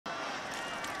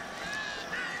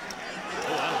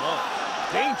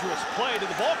Dangerous play. Did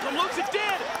the ball come loose? It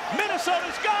did.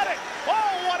 Minnesota's got it.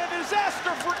 Oh, what a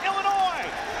disaster for Illinois.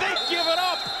 They give it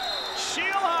up.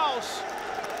 Scheelhaasse,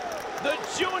 the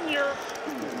junior,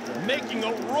 making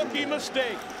a rookie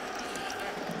mistake.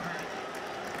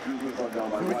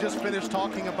 We just finished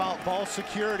talking about ball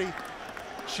security.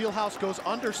 Scheelhaasse goes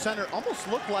under center. Almost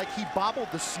looked like he bobbled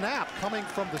the snap coming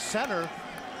from the center.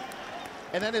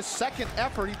 And then his second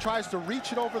effort, he tries to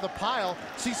reach it over the pile.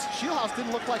 See, Scheelhaasse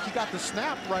didn't look like he got the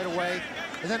snap right away.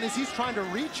 And then as he's trying to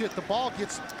reach it, the ball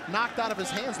gets knocked out of his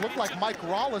hands. Looked like Mike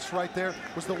Rawlis right there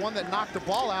was the one that knocked the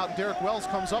ball out, and Derrick Wells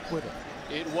comes up with it.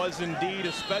 It was indeed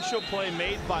a special play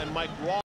made by Mike Rawlis.